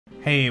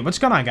Hey, what's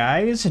going on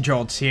guys?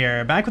 Jolts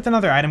here, back with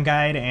another item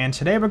guide, and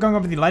today we're going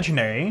over the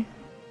legendary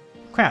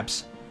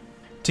Craps.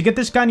 To get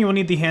this gun, you will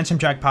need the Handsome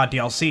Jackpot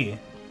DLC.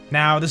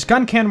 Now, this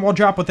gun can wall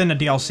drop within a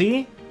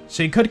DLC,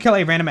 so you could kill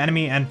a random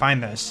enemy and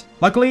find this.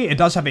 Luckily, it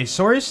does have a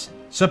source,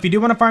 so if you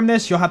do want to farm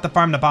this, you'll have to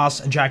farm the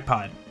boss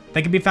Jackpot.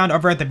 They can be found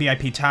over at the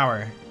VIP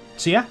tower.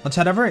 So yeah, let's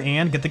head over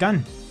and get the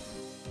gun.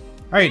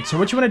 Alright, so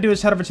what you want to do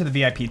is head over to the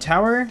VIP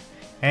tower,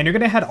 and you're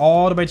going to head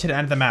all the way to the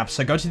end of the map.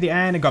 So go to the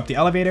end and go up the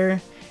elevator.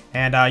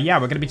 And yeah,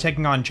 we're going to be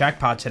taking on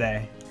Jackpot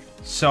today.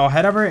 So I'll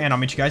head over and I'll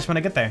meet you guys when I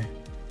get there.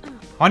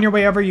 On your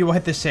way over, you will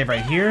hit this save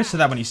right here, so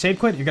that when you save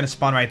quit, you're going to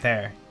spawn right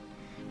there.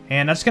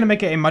 And that's going to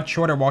make it a much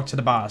shorter walk to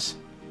the boss.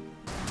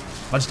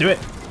 Let's do it.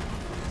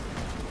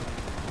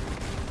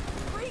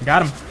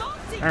 Got him.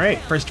 Alright,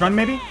 first run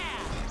maybe?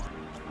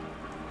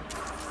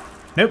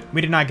 Nope,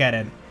 we did not get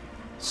it.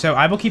 So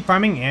I will keep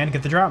farming and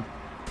get the drop.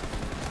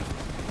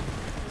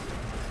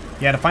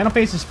 Yeah, the final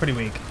phase is pretty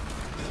weak.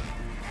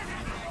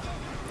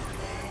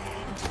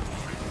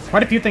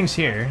 Quite a few things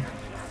here.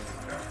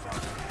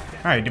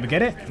 Alright, did we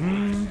get it?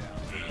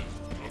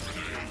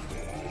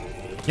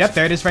 Yep,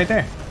 there it is right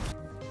there.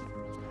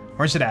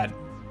 Where's it at?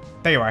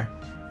 There you are.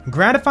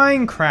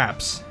 Gratifying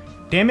Craps.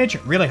 Damage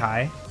really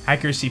high.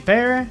 Accuracy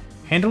fair.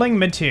 Handling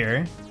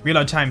mid-tier.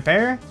 Reload time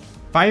fair.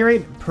 Fire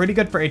rate pretty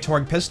good for a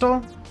Torgue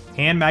pistol.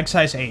 And mag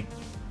size 8.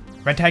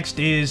 Red text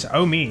is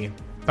oh me.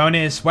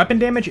 Bonus weapon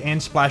damage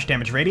and splash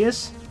damage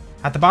radius.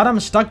 At the bottom,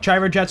 stuck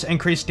gyro jets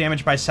increase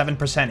damage by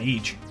 7%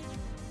 each.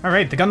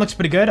 Alright, the gun looks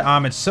pretty good.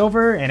 It's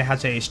silver and it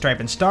has a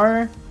stripe and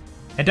star.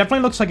 It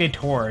definitely looks like a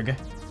Torgue.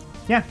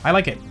 Yeah, I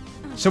like it.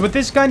 So with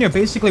this gun, you're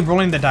basically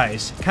rolling the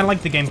dice, kind of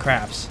like the game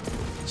Craps.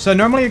 So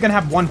normally you're going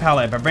to have 1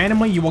 pellet, but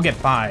randomly you will get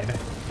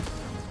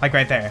 5. Like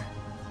right there.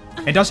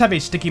 It does have a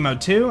sticky mode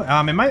too.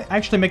 It might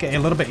actually make it a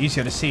little bit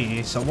easier to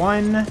see. So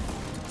 1.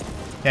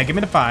 Yeah, give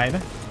me the 5.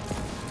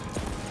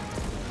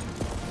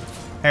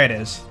 There it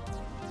is.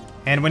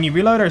 And when you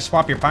reload or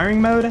swap your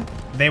firing mode,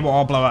 they will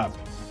all blow up.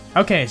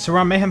 Okay, so we're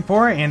on Mayhem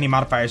 4 and the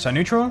modifiers are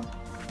neutral.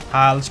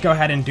 Let's go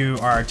ahead and do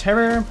our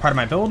Terror, part of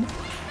my build.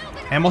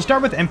 And we'll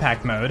start with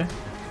Impact mode.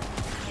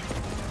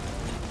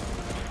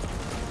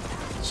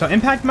 So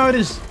Impact mode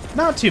is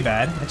not too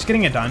bad. It's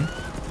getting it done.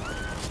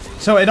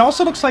 So it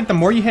also looks like the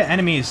more you hit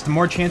enemies, the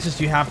more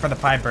chances you have for the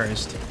 5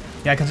 burst.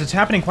 Yeah, because it's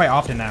happening quite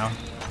often now.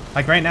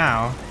 Like right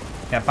now.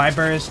 Yeah, 5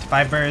 burst,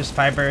 5 burst,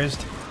 5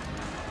 burst.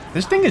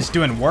 This thing is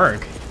doing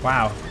work.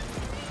 Wow.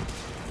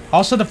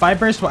 Also, the 5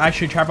 burst will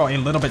actually travel a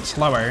little bit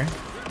slower,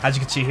 as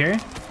you can see here.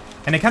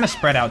 And they kind of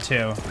spread out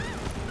too.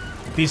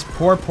 These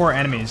poor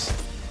enemies.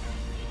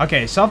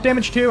 Okay,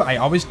 self-damage too. I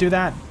always do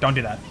that. Don't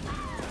do that.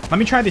 Let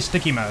me try the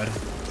sticky mode.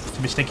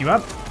 Should we stick you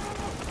up?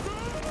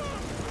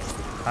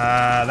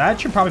 That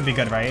should probably be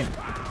good, right?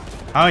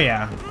 Oh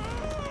yeah.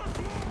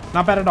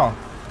 Not bad at all.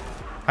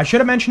 I should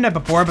have mentioned it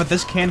before, but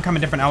this can come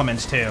in different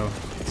elements too.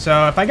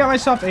 So if I got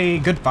myself a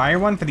good fire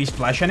one for these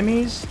flesh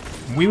enemies,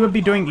 we would be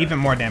doing even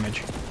more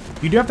damage.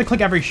 You do have to click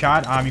every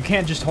shot. You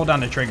can't just hold down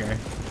the trigger.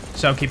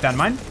 So keep that in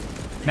mind.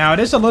 Now, it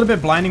is a little bit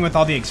blinding with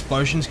all the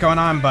explosions going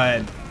on,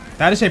 but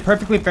that is a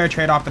perfectly fair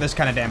trade-off for this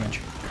kind of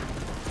damage.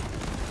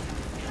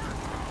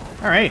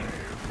 Alright.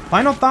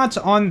 Final thoughts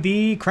on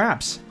the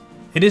Craps.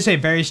 It is a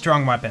very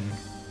strong weapon.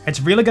 It's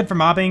really good for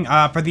mobbing.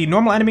 For the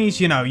normal enemies,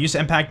 you know, use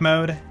Impact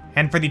mode.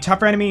 And for the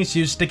tougher enemies,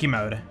 use Sticky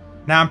mode.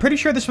 Now, I'm pretty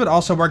sure this would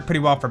also work pretty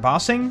well for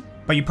bossing,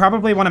 but you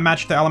probably want to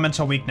match their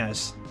elemental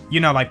weakness.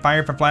 You know, like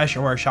Fire for Flesh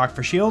or Shock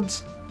for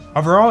Shields.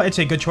 Overall, it's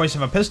a good choice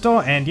of a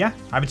pistol, and yeah,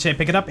 I would say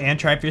pick it up and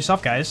try it for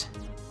yourself, guys.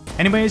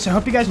 Anyways, I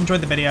hope you guys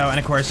enjoyed the video, and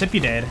of course, if you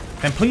did,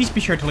 then please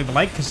be sure to leave a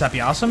like, because that'd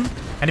be awesome.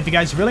 And if you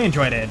guys really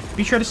enjoyed it,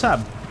 be sure to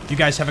sub. You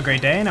guys have a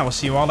great day, and I will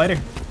see you all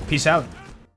later. Peace out.